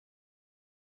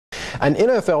An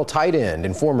NFL tight end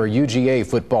and former UGA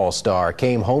football star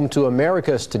came home to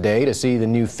Americus today to see the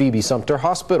new Phoebe Sumter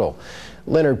Hospital.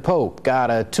 Leonard Pope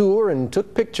got a tour and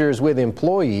took pictures with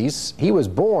employees. He was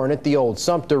born at the old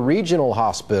Sumter Regional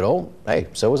Hospital. Hey,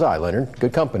 so was I, Leonard.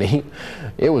 Good company.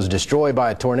 It was destroyed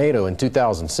by a tornado in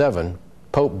 2007.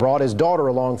 Pope brought his daughter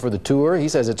along for the tour. He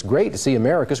says it's great to see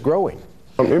Americus growing.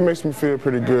 It makes me feel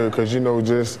pretty good because,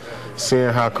 just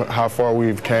seeing how far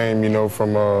we've came,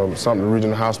 from Sumter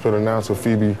Regional Hospital now to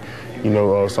Phoebe,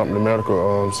 Sumter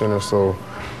Medical Center. So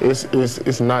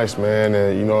it's nice, man.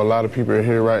 And, a lot of people are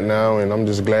here right now, and I'm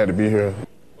just glad to be here.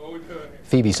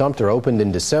 Phoebe Sumter opened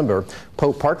in December.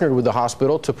 Pope partnered with the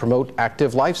hospital to promote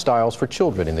active lifestyles for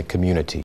children in the community.